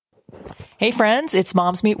Hey friends, it's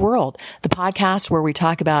Moms Meet World, the podcast where we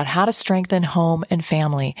talk about how to strengthen home and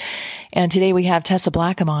family. And today we have Tessa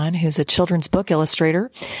Blackham on, who's a children's book illustrator.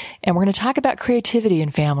 And we're going to talk about creativity in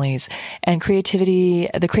families and creativity,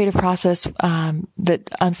 the creative process that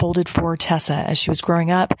unfolded for Tessa as she was growing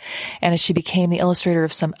up and as she became the illustrator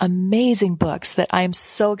of some amazing books that I am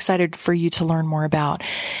so excited for you to learn more about.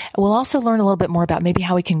 We'll also learn a little bit more about maybe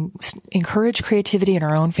how we can encourage creativity in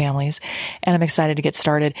our own families. And I'm excited to get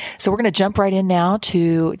started. So we're going to jump right in now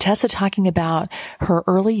to Tessa talking about her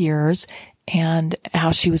early years and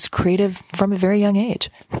how she was creative from a very young age.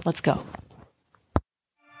 Let's go.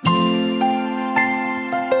 So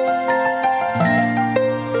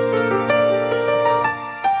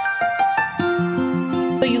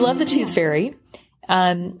you love the Tooth Fairy,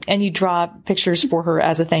 and you draw pictures for her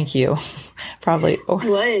as a thank you, probably. I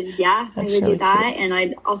would, yeah. I would really do that. Cute. And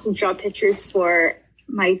I'd also draw pictures for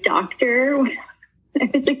my doctor when I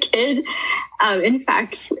was a kid. In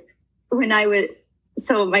fact,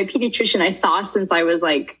 so my pediatrician I saw since I was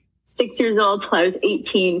like 6 years old till I was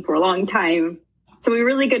 18 for a long time. So we were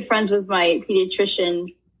really good friends with my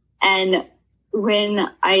pediatrician. And when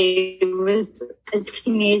I was a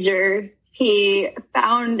teenager, he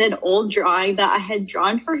found an old drawing that I had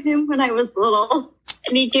drawn for him when I was little,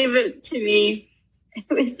 and he gave it to me. It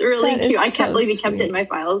was really cute. I can't believe he kept it in my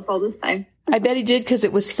files all this time. I bet he did because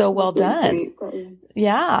it was so well done.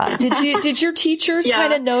 Yeah. Did your teachers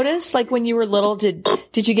kind of notice, like when you were little,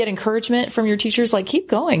 did you get encouragement from your teachers? Like, keep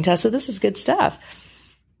going, Tessa, this is good stuff.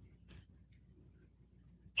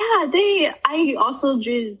 Yeah, I also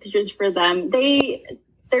drew pictures for them.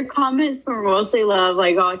 Their comments were mostly love,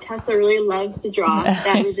 like, oh, Tessa really loves to draw.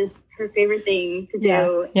 That was just her favorite thing to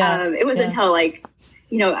do. It wasn't until like,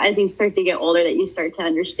 as you start to get older that you start to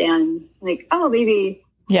understand, like, oh, maybe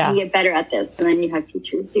you get better at this. And then you have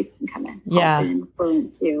teachers who can kind of help and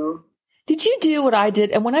influence you. Did you do what I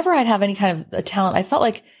did? And whenever I'd have any kind of a talent, I felt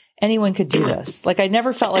like anyone could do this. Like, I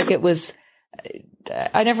never felt like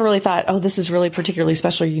I never really thought, oh, this is really particularly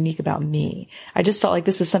special or unique about me. I just felt like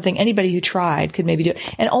this is something anybody who tried could maybe do.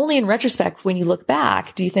 And only in retrospect, when you look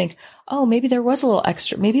back, do you think, oh, maybe there was a little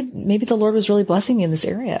extra. Maybe the Lord was really blessing me in this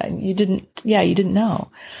area. And you didn't know.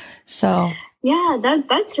 So. Yeah,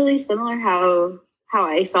 that's really similar how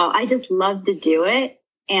I felt. I just loved to do it.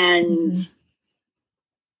 And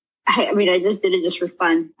I just did it just for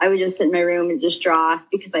fun. I would just sit in my room and just draw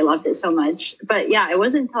because I loved it so much. But yeah, it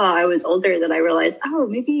wasn't until I was older that I realized, oh,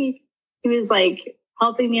 maybe he was like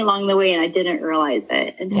helping me along the way and I didn't realize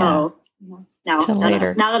it until now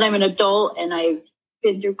that I'm an adult and I've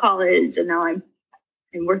been through college and now I'm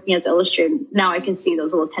working as an illustrator. Now I can see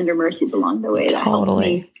those little tender mercies along the way that helped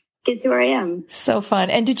me get to where I am. So fun.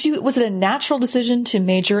 And was it a natural decision to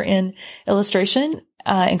major in illustration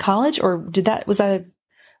in college, or was that a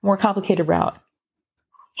more complicated route?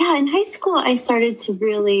 Yeah, in high school, I started to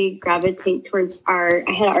really gravitate towards art.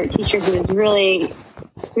 I had an art teacher who was really,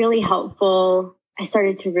 really helpful. I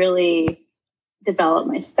started to really develop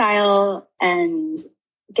my style and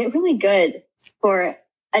get really good for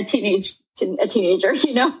a teenager,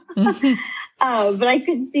 But I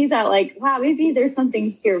could see that, like, wow, maybe there's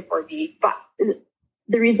something here for me. But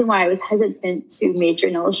the reason why I was hesitant to major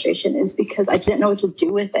in illustration is because I didn't know what to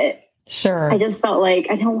do with it. Sure. I just felt like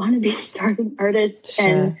I don't want to be a starving artist.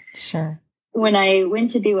 Sure. When I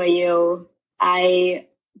went to BYU, I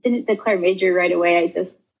didn't declare major right away. I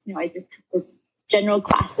just took the general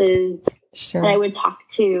classes. Sure. And I would talk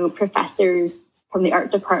to professors from the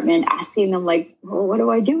art department, asking them, like, well, what do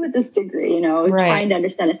I do with this degree? Trying to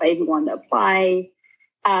understand if I even wanted to apply.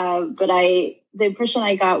 But the impression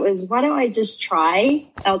I got was, why don't I just try?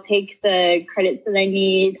 I'll take the credits that I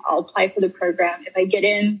need. I'll apply for the program. If I get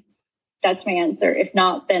in, that's my answer. If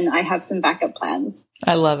not, then I have some backup plans.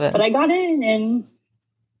 I love it. But I got in and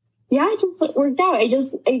it just worked out.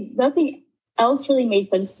 Nothing else really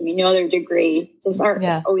made sense to me. No other degree. Just art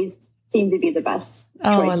always seemed to be the best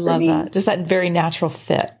choice for me. I love that. Just that very natural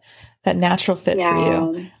fit. That natural fit for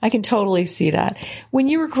you. I can totally see that. When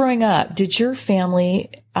you were growing up, did your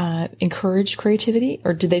family encourage creativity,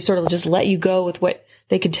 or did they sort of just let you go with what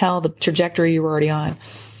they could tell the trajectory you were already on?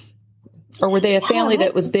 Or were they a family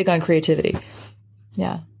that was big on creativity?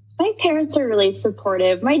 Yeah. My parents are really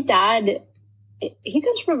supportive. My dad, he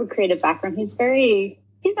comes from a creative background.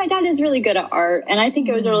 My dad is really good at art. And I think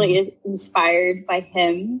I was really inspired by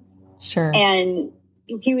him. Sure. And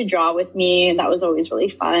he would draw with me, and that was always really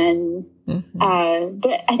fun.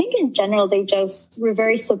 But I think in general, they just were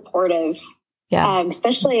very supportive. Yeah.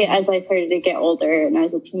 Especially as I started to get older and I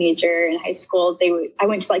was a teenager in high school, I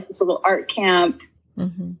went to like this little art camp.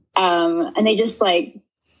 And they just they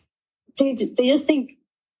just think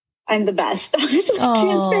I'm the best.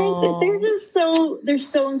 Transparent. They're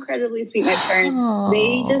so incredibly sweet. My parents,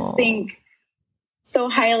 they just think so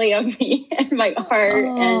highly of me and my art,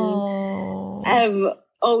 and have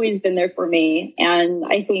always been there for me. And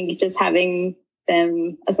I think just having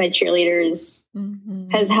them as my cheerleaders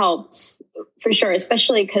has helped for sure,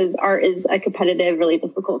 especially because art is a competitive, really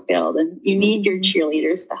difficult field, and you need your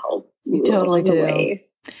cheerleaders to help you totally along the way.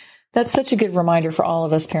 That's such a good reminder for all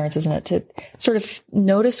of us parents, isn't it? To sort of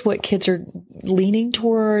notice what kids are leaning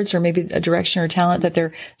towards, or maybe a direction or talent that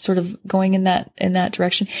they're sort of going in that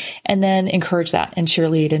direction, and then encourage that and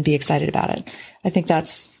cheerlead and be excited about it. I think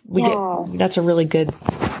that's a really good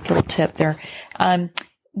little tip there.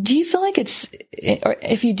 Do you feel like or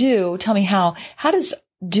if you do, tell me how does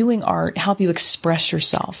doing art help you express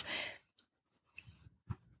yourself?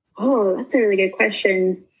 Oh, that's a really good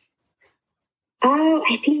question.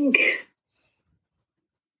 I think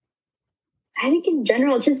in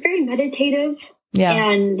general, it's just very meditative. Yeah.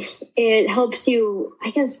 And it helps you, I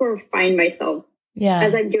guess, more find myself. Yeah.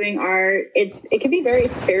 As I'm doing art, it can be very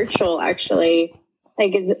spiritual, actually.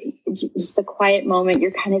 Like, it's just a quiet moment.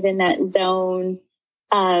 You're kind of in that zone.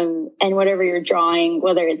 And whatever you're drawing,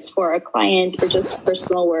 whether it's for a client or just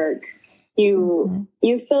personal work, you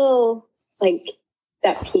feel like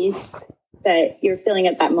that peace that you're feeling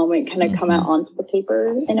at that moment kind of come out onto the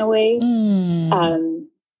paper in a way.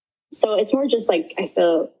 So it's more just like, I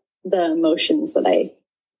feel the emotions that I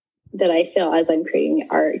feel as I'm creating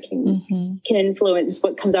art can influence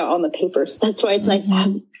what comes out on the paper. So that's why it's nice to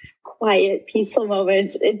have quiet, peaceful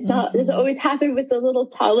moments. It doesn't always happen with the little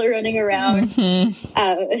toddler running around. So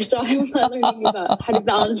I'm learning about how to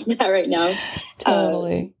balance that right now.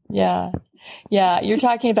 Totally. Yeah. You're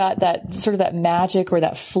talking about that sort of that magic or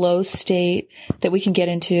that flow state that we can get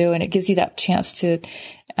into. And it gives you that chance to,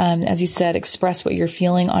 as you said, express what you're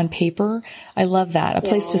feeling on paper. I love that. A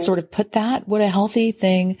place to sort of put that. What a healthy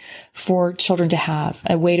thing for children to have,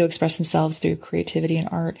 a way to express themselves through creativity and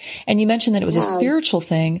art. And you mentioned that it was a spiritual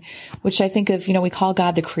thing, which I think of, we call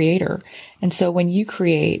God the creator. And so when you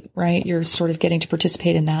create, right, you're sort of getting to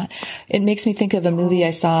participate in that. It makes me think of a movie I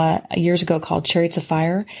saw years ago called Chariots of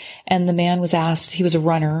Fire. And the man was asked, he was a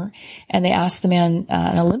runner, and they asked the man,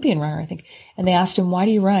 an Olympian runner, I think, and they asked him, why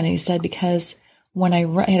do you run? And he said, because when I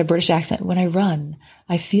run, he had a British accent, when I run,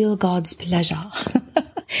 I feel God's pleasure.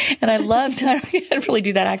 And I loved, I can't really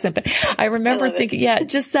do that accent, but I remember thinking,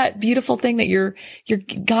 just that beautiful thing that your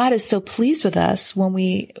God is so pleased with us when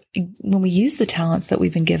we use the talents that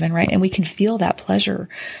we've been given, right? And we can feel that pleasure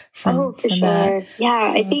from sure. that.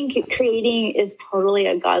 Yeah. So. I think creating is totally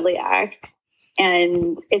a godly act.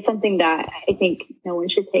 And it's something that I think no one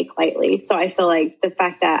should take lightly. So I feel like the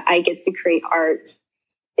fact that I get to create art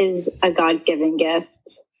is a God-given gift.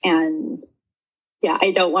 And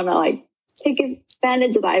I don't want to take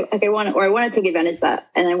advantage of that. I want to take advantage of that,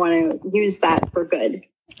 and I want to use that for good.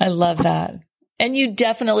 I love that. And you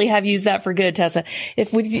definitely have used that for good, Tessa.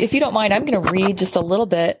 If you don't mind, I'm going to read just a little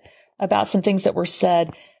bit about some things that were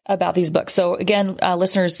said about these books. So again,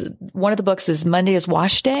 listeners, one of the books is Monday is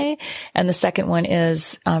Wash Day, and the second one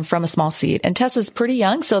is From a Small Seed. And Tessa's pretty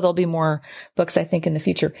young, so there'll be more books, I think, in the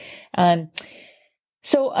future.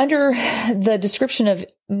 So under the description of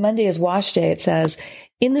Monday is Wash Day, it says,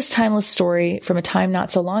 in this timeless story from a time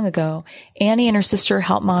not so long ago, Annie and her sister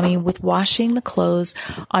help Mommy with washing the clothes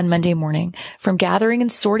on Monday morning. From gathering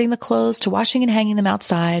and sorting the clothes to washing and hanging them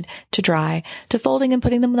outside to dry to folding and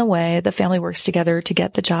putting them away, the family works together to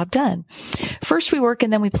get the job done. First we work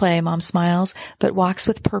and then we play, Mom smiles, but walks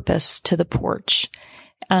with purpose to the porch.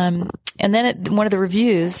 And then one of the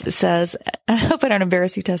reviews says, I hope I don't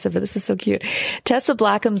embarrass you, Tessa, but this is so cute. Tessa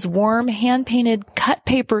Blackham's warm, hand-painted cut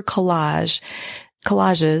paper collages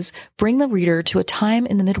bring the reader to a time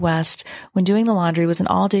in the Midwest when doing the laundry was an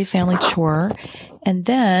all-day family chore. And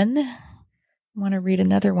then I want to read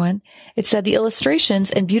another one. It said the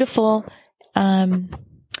illustrations and beautiful,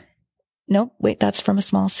 no, wait, that's From a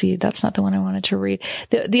Small Seed. That's not the one I wanted to read.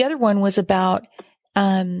 The other one was about,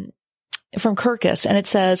 from Kirkus, and it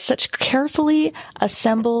says, such carefully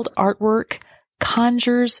assembled artwork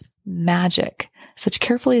conjures magic. Such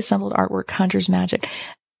carefully assembled artwork conjures magic.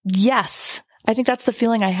 Yes. I think that's the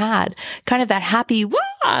feeling I had, kind of that happy,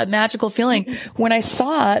 magical feeling when I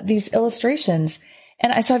saw these illustrations.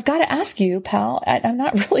 And so I've got to ask you, pal, I'm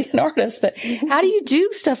not really an artist, but how do you do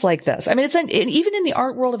stuff like this? I mean, even in the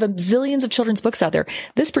art world of zillions of children's books out there,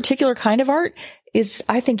 this particular kind of art is,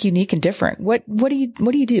 I think, unique and different. What do you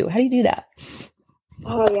do? How do you do that?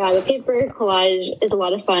 Oh yeah, the paper collage is a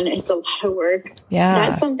lot of fun. It's a lot of work. Yeah.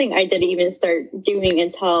 That's something I didn't even start doing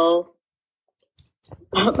until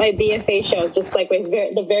my BFA show, just like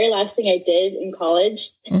the very last thing I did in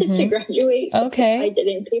college to graduate. Okay. I did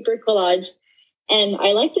it in paper collage, and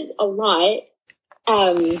I liked it a lot.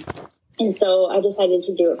 And so I decided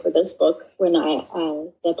to do it for this book when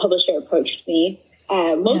the publisher approached me,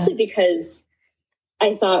 mostly because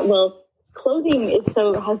I thought, well, clothing has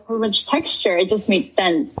so much texture. It just makes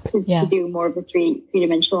sense to do more of a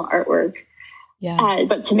three-dimensional artwork. Yeah.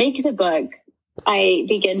 But to make the book, I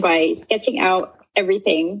began by sketching out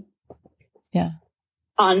everything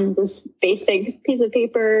on this basic piece of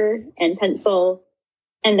paper and pencil.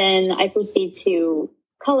 And then I proceed to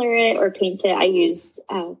color it or paint it. I used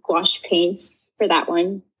gouache paint for that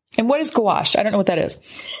one. And what is gouache? I don't know what that is.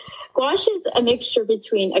 Gouache is a mixture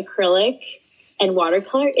between acrylic and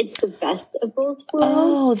watercolor. It's the best of both worlds.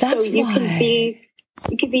 Oh, that's so you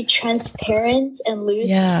can be transparent and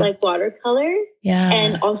loose like watercolor. Yeah.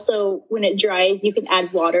 And also when it dries, you can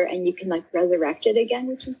add water and you can like resurrect it again,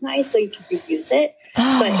 which is nice. So you can reuse it.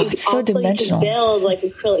 Oh, but it's so dimensional. You can build like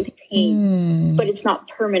acrylic paint, but it's not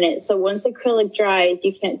permanent. So once acrylic dries,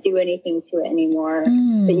 you can't do anything to it anymore.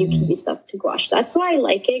 But you can use stuff to gouache. That's why I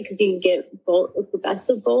like it, because you can get both. It's the best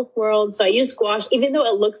of both worlds. So I use gouache, even though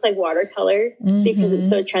it looks like watercolor, because it's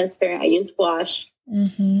so transparent. I use gouache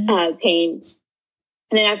paint.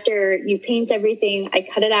 And then after you paint everything, I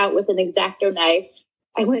cut it out with an X-Acto knife.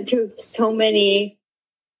 I went through so many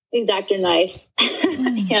X-Acto knives.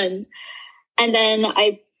 And then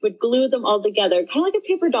I would glue them all together, kind of like a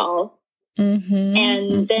paper doll.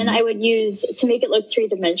 And then I would use, to make it look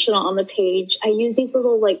three-dimensional on the page, I use these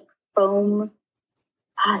little like foam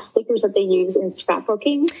stickers that they use in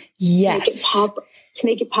scrapbooking. Yes. To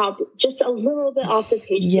make it pop just a little bit off the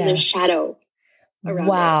page to the shadow.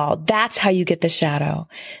 Wow. That's how you get the shadow.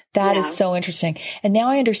 That is so interesting. And now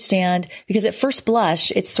I understand, because at first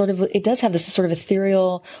blush, it does have this sort of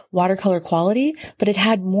ethereal watercolor quality, but it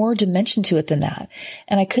had more dimension to it than that.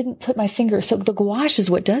 And I couldn't put my finger. So the gouache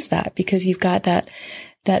is what does that, because you've got that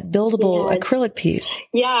buildable acrylic piece.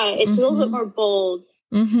 Yeah. It's a little bit more bold.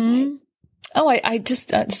 Oh, I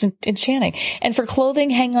just, it's enchanting. And for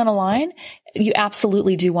clothing hanging on a line, you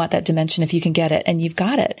absolutely do want that dimension if you can get it, and you've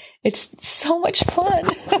got it. It's so much fun.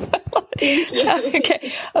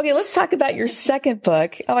 Okay. Let's talk about your second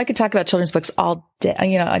book. Oh, I could talk about children's books all day.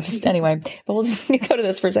 Anyway, but we'll just go to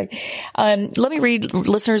this for a second. Let me read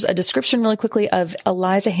listeners a description really quickly of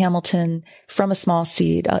Eliza Hamilton, From a Small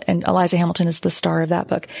Seed. And Eliza Hamilton is the star of that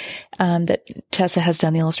book, that Tessa has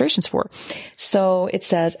done the illustrations for. So it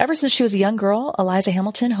says, ever since she was a young girl, Eliza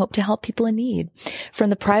Hamilton hoped to help people in need. From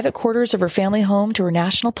the private quarters of her family home to her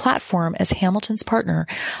national platform as Hamilton's partner,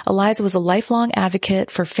 Eliza was a lifelong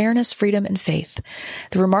advocate for fairness, freedom, and faith.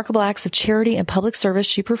 The remarkable acts of charity and public service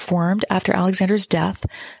she performed after Alexander's death,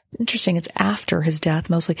 interesting, it's after his death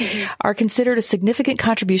mostly, are considered a significant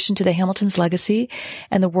contribution to the Hamilton's legacy,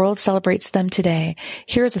 and the world celebrates them today.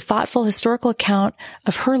 Here is a thoughtful historical account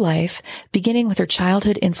of her life, beginning with her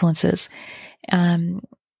childhood influences.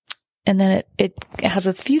 And then it has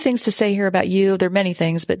a few things to say here about you. There are many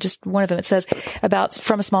things, but just one of them, it says about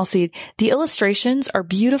From a Small Seed. The illustrations are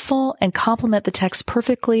beautiful and complement the text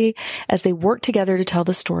perfectly as they work together to tell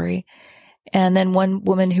the story. And then one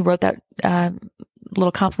woman who wrote that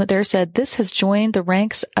little compliment there said, this has joined the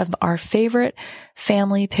ranks of our favorite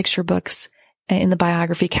family picture books in the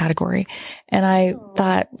biography category. And I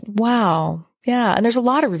thought, wow. Yeah. And there's a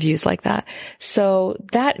lot of reviews like that. So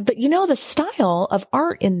but the style of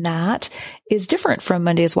art in that is different from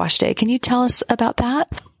Monday's Wash Day. Can you tell us about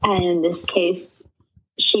that? And in this case,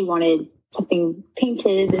 she wanted something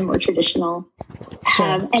painted and more traditional.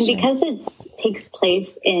 Because it takes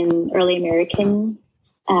place in early American,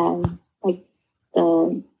 like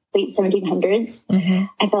the late 1700s,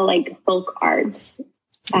 I felt like folk art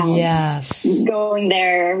going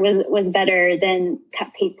there was better than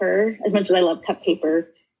cut paper, as much as I love cut paper.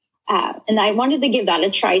 And I wanted to give that a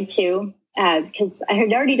try too, because I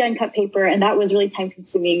had already done cut paper and that was really time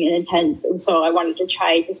consuming and intense. And so I wanted to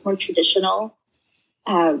try this more traditional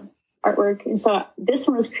artwork. And so this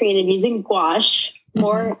one was created using gouache.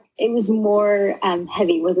 It was more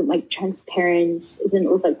heavy. It wasn't like transparent. It didn't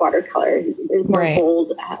look like watercolor. There's more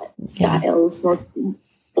bold styles, more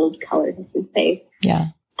bold colors, I should say. Yeah.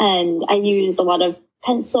 And I used a lot of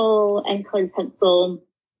pencil and colored pencil.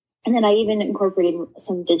 And then I even incorporated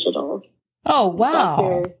some digital. Oh,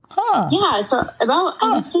 wow. Yeah. So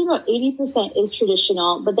I would say about 80% is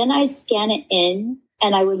traditional, but then I'd scan it in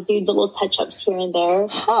and I would do the little touch-ups here and there.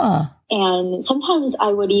 And sometimes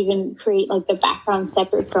I would even create like the background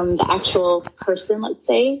separate from the actual person, let's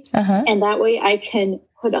say. And that way I can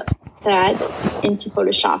put that into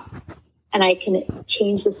Photoshop and I can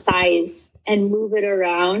change the size and move it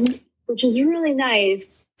around, which is really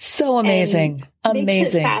nice. So amazing. Amazing.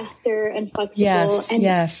 Makes it faster and flexible. Yes. And,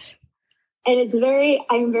 yes. And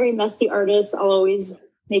I'm a very messy artist. I'll always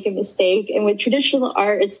make a mistake. And with traditional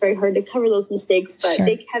art, it's very hard to cover those mistakes, but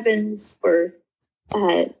thank heavens for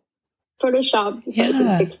Photoshop so I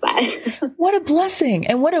can fix that. What a blessing.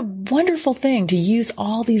 And what a wonderful thing to use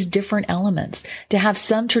all these different elements, to have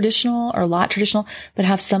some traditional or a lot traditional, but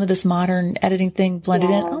have some of this modern editing thing blended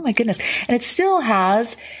in. Oh my goodness. And it still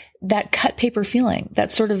has that cut paper feeling,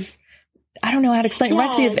 that sort of, I don't know how to explain. It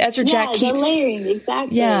reminds me of Ezra Jack Keats. The layering,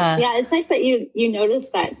 exactly. Yeah. It's nice that you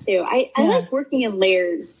noticed that too. I like working in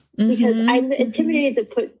layers because I'm intimidated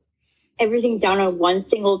to put everything down on one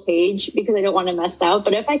single page because I don't want to mess out.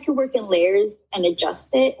 But if I can work in layers and adjust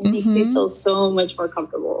it, it makes me feel so much more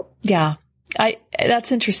comfortable. Yeah.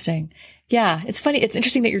 That's interesting. Yeah. It's funny. It's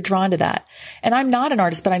interesting that you're drawn to that. And I'm not an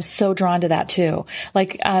artist, but I'm so drawn to that too.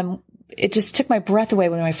 Like, it just took my breath away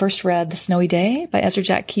when I first read The Snowy Day by Ezra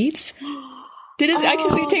Jack Keats. I can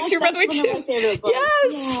see it takes your breath away too. Yes.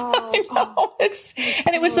 Yeah. I know.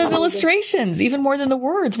 And it was those illustrations, even more than the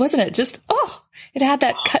words, wasn't it? Just, it had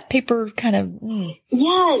that cut paper kind of.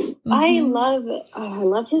 Yeah. I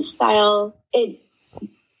love his style.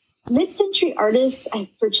 Mid-century artists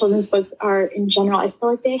for children's books are in general, I feel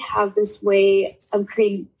like they have this way of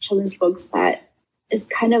creating children's books that is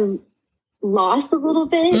kind of lost a little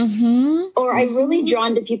bit, or I'm really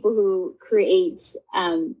drawn to people who create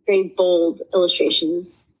very bold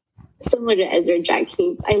illustrations similar to Ezra Jack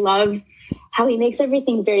Keats. I love how he makes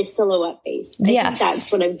everything very silhouette based. I think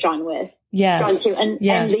that's what I'm drawn to. And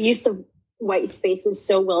the use of white space is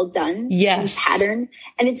so well done. And pattern,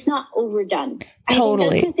 and it's not overdone. Totally. I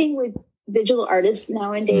think that's the thing with digital artists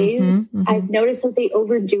nowadays. I've noticed that they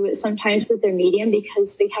overdo it sometimes with their medium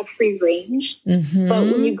because they have free range. But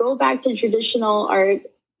when you go back to traditional art,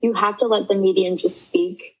 you have to let the medium just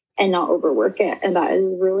speak and not overwork it. And that is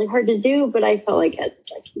really hard to do, but I felt like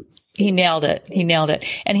he nailed it.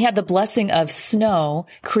 And he had the blessing of snow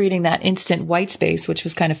creating that instant white space, which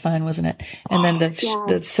was kind of fun, wasn't it? And then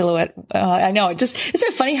the silhouette. I know. Isn't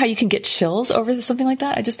it funny how you can get chills over something like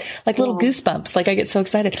that? I just like little goosebumps. Like I get so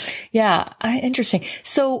excited. Yeah. Interesting.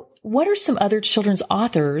 So what are some other children's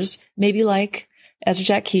authors, maybe like Ezra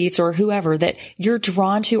Jack Keats or whoever, that you're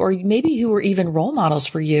drawn to, or maybe who were even role models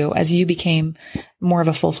for you as you became more of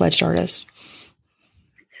a full-fledged artist?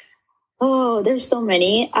 Oh, there's so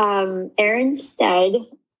many. Aaron Stead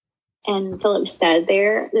and Philip Stead,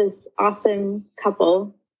 they're this awesome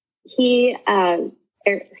couple. Her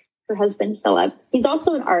husband, Philip, he's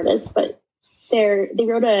also an artist, but they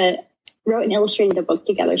wrote and illustrated a book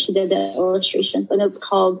together. She did the illustrations, and it's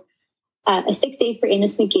called A Sick Day for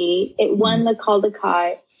Amos McGee. It won the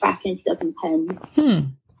Caldecott back in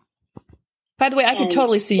 2010. By the way, I could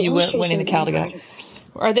totally see you winning the Caldecott.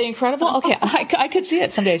 Are they incredible? Okay. I could see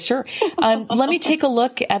it someday. Sure. Let me take a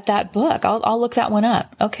look at that book. I'll look that one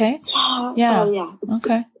up. Okay. Yeah. Oh, yeah. It's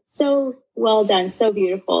okay. So well done. So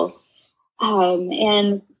beautiful.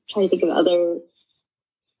 And trying to think of other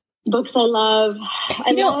books I love.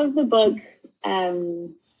 I love the book,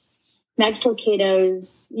 Max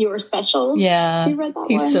Lucado's You're Special. Yeah. You read that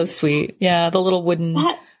He's one? So sweet. Yeah. The little wooden.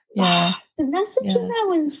 The message in that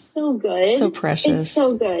one's so good. So precious. It's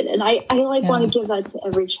so good. And I want to give that to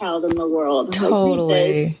every child in the world. Totally.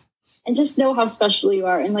 Read this and just know how special you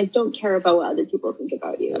are, and don't care about what other people think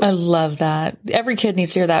about you. I love that. Every kid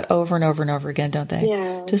needs to hear that over and over and over again, don't they?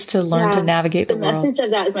 Yeah. Just to learn to navigate the world. The message of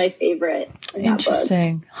that is my favorite.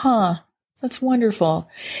 Interesting. Huh. That's wonderful.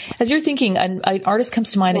 As you're thinking, an artist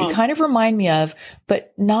comes to mind that you kind of remind me of,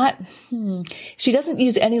 but not, she doesn't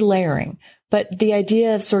use any layering, but the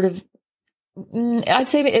idea of sort of, I'd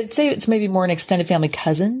say it's maybe more an extended family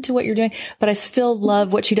cousin to what you're doing, but I still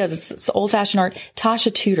love what she does. It's old fashioned art.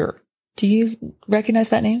 Tasha Tudor. Do you recognize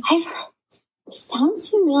that name? It sounds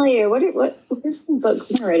familiar. What are some books?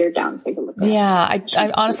 I'm going to write her down. Take a look. Yeah.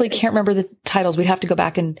 I honestly can't remember the titles. We'd have to go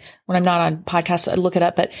back and when I'm not on podcast, I'd look it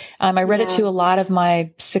up. But, I read it to a lot of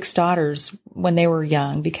my 6 daughters when they were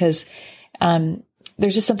young because,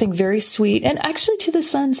 there's just something very sweet, and actually to the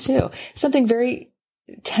sons too, something very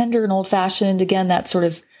tender and old fashioned. Again, that sort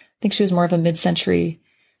of, I think she was more of a mid-century,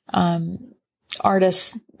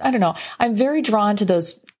 artist. I don't know. I'm very drawn to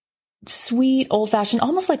those sweet, old fashioned,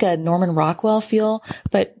 almost like a Norman Rockwell feel,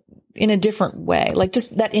 but in a different way. Like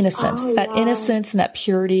just that innocence, innocence and that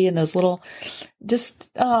purity and those little, just,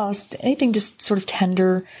 anything just sort of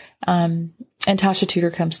tender. And Tasha Tudor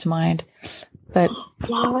comes to mind, but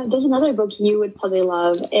there's another book you would probably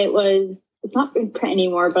love. It was it's not in print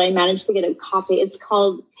anymore, but I managed to get a copy. It's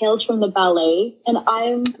called Tales from the Ballet. And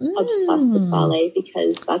I'm obsessed with ballet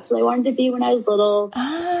because that's what I wanted to be when I was little.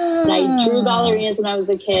 And I drew ballerinas when I was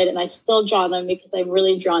a kid, and I still draw them because I'm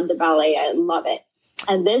really drawn to ballet. I love it.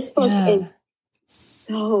 And this book is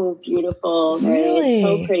so beautiful. Really? It's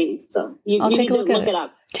so pretty. So you need to look it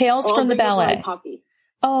up. Tales from the Ballet.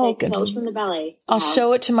 Oh, good. Tales from the Ballet. I'll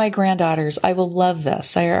show it to my granddaughters. I will love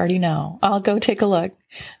this. I already know. I'll go take a look.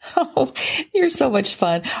 Oh, you're so much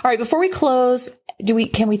fun. All right. Before we close,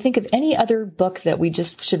 can we think of any other book that we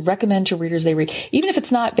just should recommend to readers they read, even if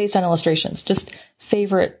it's not based on illustrations, just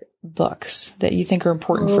favorite books that you think are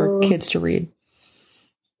important for kids to read?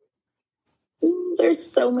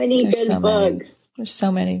 There's so many good books. There's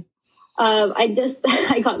so many. I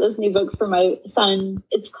got this new book for my son.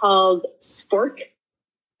 It's called Spork.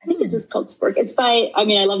 I think it's just called Spork. It's by, I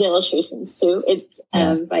love the illustrations too. It's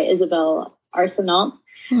by Isabelle Arsenault.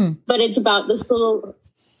 But it's about this little,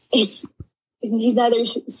 he's neither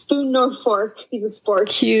spoon nor fork. He's a spork.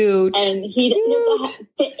 Cute. And he doesn't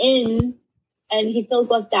fit in, and he feels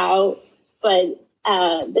left out. But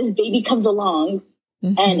this baby comes along,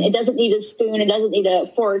 and it doesn't need a spoon. It doesn't need a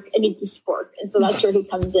fork. It needs a spork. And so that's where he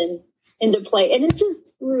comes into play. And it's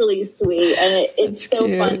just really sweet. And it's so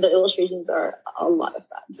cute. Fun. The illustrations are a lot of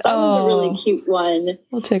fun. So that one's a really cute one.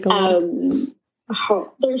 We'll take a look.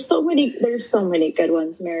 There's so many good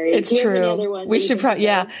ones, Mary. It's true. We should probably,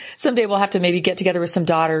 someday we'll have to maybe get together with some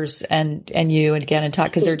daughters and you and again and talk,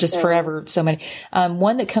 because they're just forever so many.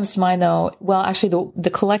 One that comes to mind though, well, actually the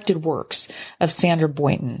collected works of Sandra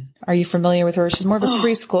Boynton. Are you familiar with her? She's more of a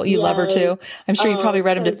preschool. You love her too. I'm sure you probably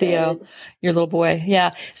read them to Theo, your little boy.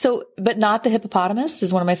 Yeah. So, but Not the Hippopotamus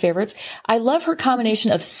is one of my favorites. I love her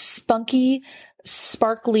combination of spunky,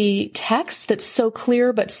 sparkly text that's so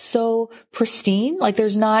clear but so pristine. Like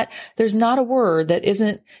there's not a word that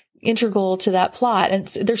isn't integral to that plot. And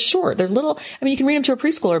they're short. They're little. You can read them to a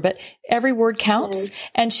preschooler, but every word counts. Right.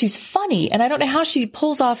 And she's funny. And I don't know how she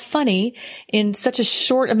pulls off funny in such a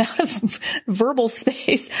short amount of verbal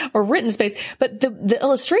space or written space. But the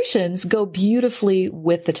illustrations go beautifully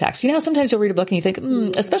with the text. You know how sometimes you'll read a book and you think,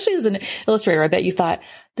 especially as an illustrator, I bet you thought,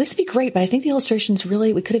 this would be great, but I think the illustrations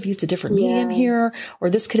really, we could have used a different medium here, or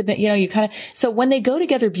this could have been, so when they go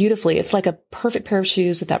together beautifully, it's like a perfect pair of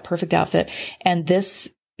shoes with that perfect outfit. And this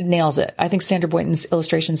nails it. I think Sandra Boynton's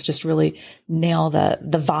illustrations just really nail the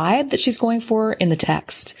vibe that she's going for in the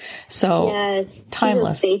text. So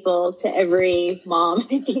timeless. She's a staple to every mom.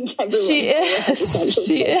 I think everyone.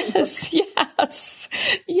 She is.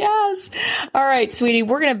 Yes. All right, sweetie.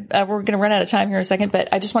 We're gonna run out of time here in a second, but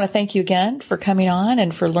I just want to thank you again for coming on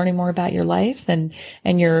and for learning more about your life and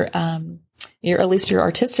your at least your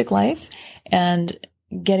artistic life, and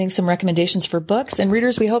getting some recommendations for books. And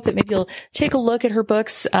readers, we hope that maybe you'll take a look at her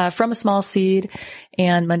books, From a Small Seed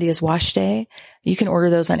and Monday is Wash Day. You can order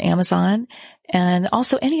those on Amazon, and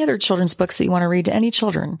also any other children's books that you want to read to any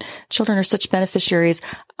children. Children are such beneficiaries.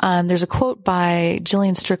 There's a quote by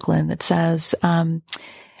Gillian Strickland that says,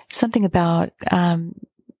 something about,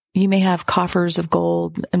 you may have coffers of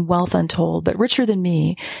gold and wealth untold, but richer than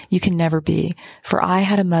me you can never be, for I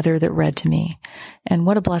had a mother that read to me. And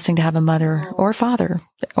what a blessing to have a mother or father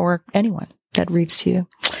or anyone that reads to you.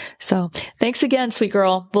 So thanks again, sweet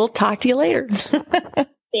girl. We'll talk to you later.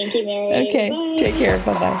 Thank you, Mary. Okay. Bye. Take care.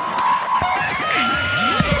 Bye-bye.